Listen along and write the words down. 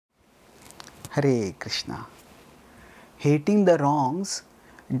Hare Krishna. Hating the wrongs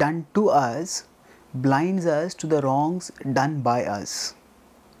done to us blinds us to the wrongs done by us.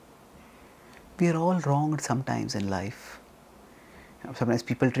 We are all wronged sometimes in life. Sometimes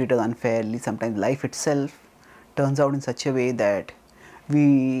people treat us unfairly, sometimes life itself turns out in such a way that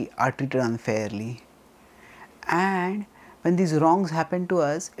we are treated unfairly. And when these wrongs happen to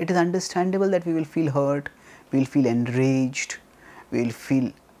us, it is understandable that we will feel hurt, we will feel enraged, we will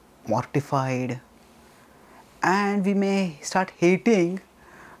feel mortified, and we may start hating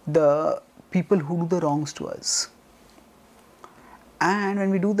the people who do the wrongs to us. And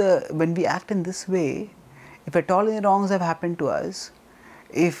when we act in this way, if at all any wrongs have happened to us,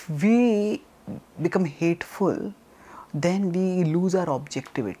 if we become hateful, then we lose our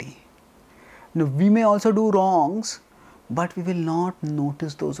objectivity. Now, we may also do wrongs, but we will not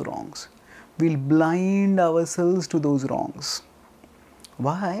notice those wrongs. We will blind ourselves to those wrongs.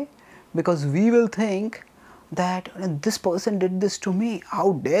 Why? Because we will think that this person did this to me,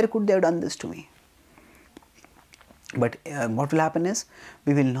 how dare could they have done this to me? But what will happen is,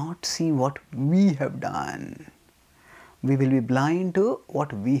 we will not see what we have done. We will be blind to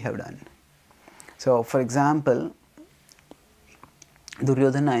what we have done. So, for example,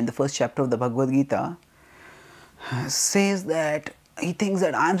 Duryodhana in the first chapter of the Bhagavad Gita says that he thinks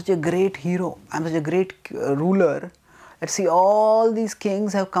that I am such a great hero, I am such a great ruler, that see all these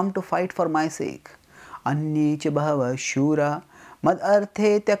kings have come to fight for my sake. Anye cha bhava shura mad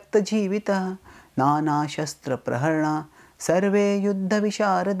arthe tyakta jivita nana shastra praharna sarve yuddha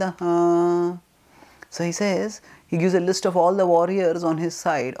visharadaha. So he says, he gives a list of all the warriors on his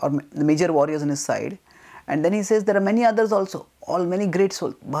side, or the major warriors on his side, and then he says there are many others also, all many great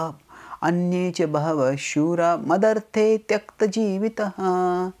souls. Anye cha bhava shura mad arthe tyakta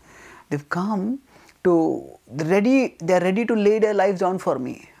jivita. They've come to, they are ready to lay their lives down for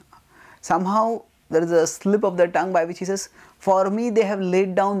me. Somehow there is a slip of the tongue by which he says, for me they have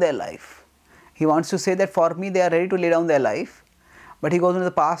laid down their life. He wants to say that for me they are ready to lay down their life, but he goes into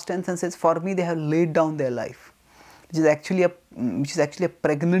the past tense and says, for me they have laid down their life, which is actually a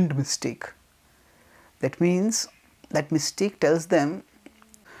pregnant mistake. That means that mistake tells them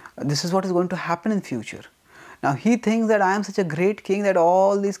this is what is going to happen in future. Now he thinks that I am such a great king that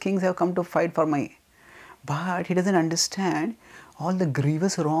all these kings have come to fight for me, but he doesn't understand all the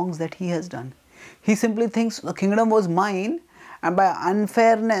grievous wrongs that he has done. He simply thinks the kingdom was mine, and by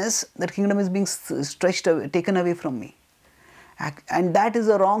unfairness that kingdom is being taken away from me. And that is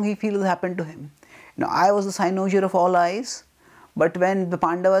the wrong he feels happened to him. I was the cynosure of all eyes, but when the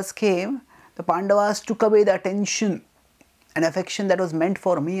Pandavas came, the Pandavas took away the attention and affection that was meant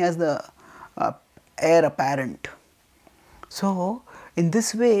for me as the heir apparent. So, in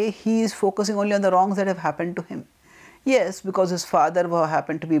this way, he is focusing only on the wrongs that have happened to him. Yes, because his father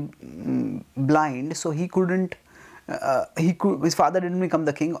happened to be blind, so he couldn't, his father didn't become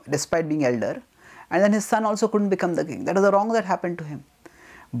the king despite being elder, and then his son also couldn't become the king. That was the wrong that happened to him.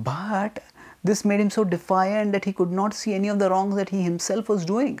 But this made him so defiant that he could not see any of the wrongs that he himself was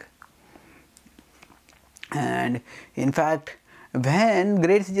doing. And in fact, when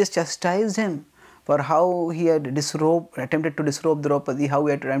great sages chastised him for how he had attempted to disrobe Draupadi, how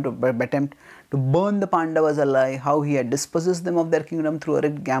he had attempt to burn the Pandavas alive, how he had dispossessed them of their kingdom through a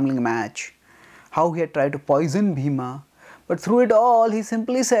rigged gambling match, how he had tried to poison Bhima. But through it all, he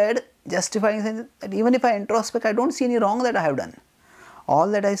simply said, justifying that even if I introspect, I don't see any wrong that I have done. All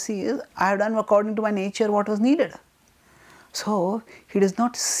that I see is I have done according to my nature what was needed. So he does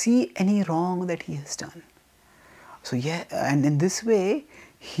not see any wrong that he has done. So yeah, and in this way,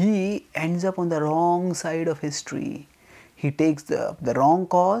 he ends up on the wrong side of history. He takes the wrong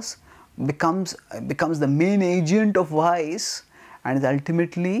cause, becomes the main agent of vice, and is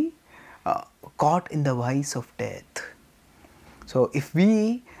ultimately caught in the vice of death. So if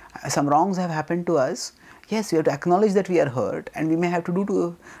some wrongs have happened to us, yes, we have to acknowledge that we are hurt, and we may have to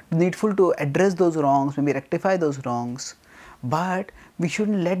do needful to address those wrongs, maybe rectify those wrongs, but we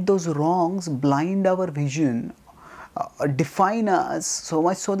shouldn't let those wrongs blind our vision, define us so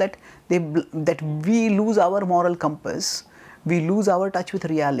much so that we lose our moral compass, we lose our touch with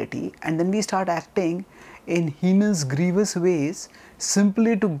reality, and then we start acting in heinous, grievous ways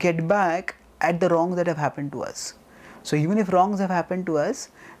simply to get back at the wrongs that have happened to us. So even if wrongs have happened to us,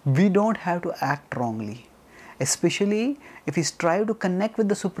 we don't have to act wrongly. Especially if we strive to connect with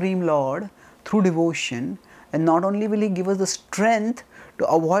the Supreme Lord through devotion, and not only will He give us the strength to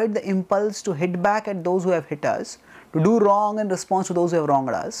avoid the impulse to hit back at those who have hit us, to do wrong in response to those who have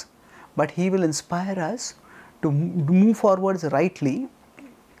wronged us, but He will inspire us to move forwards rightly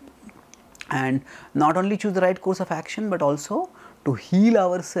and not only choose the right course of action, but also to heal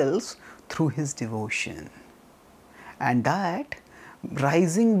ourselves through his devotion. And that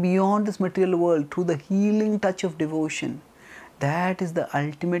rising beyond this material world through the healing touch of devotion, that is the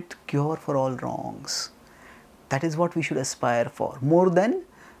ultimate cure for all wrongs. That is what we should aspire for, more than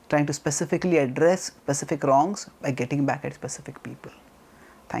trying to specifically address specific wrongs by getting back at specific people.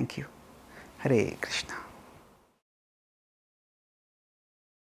 Thank you. Hare Krishna.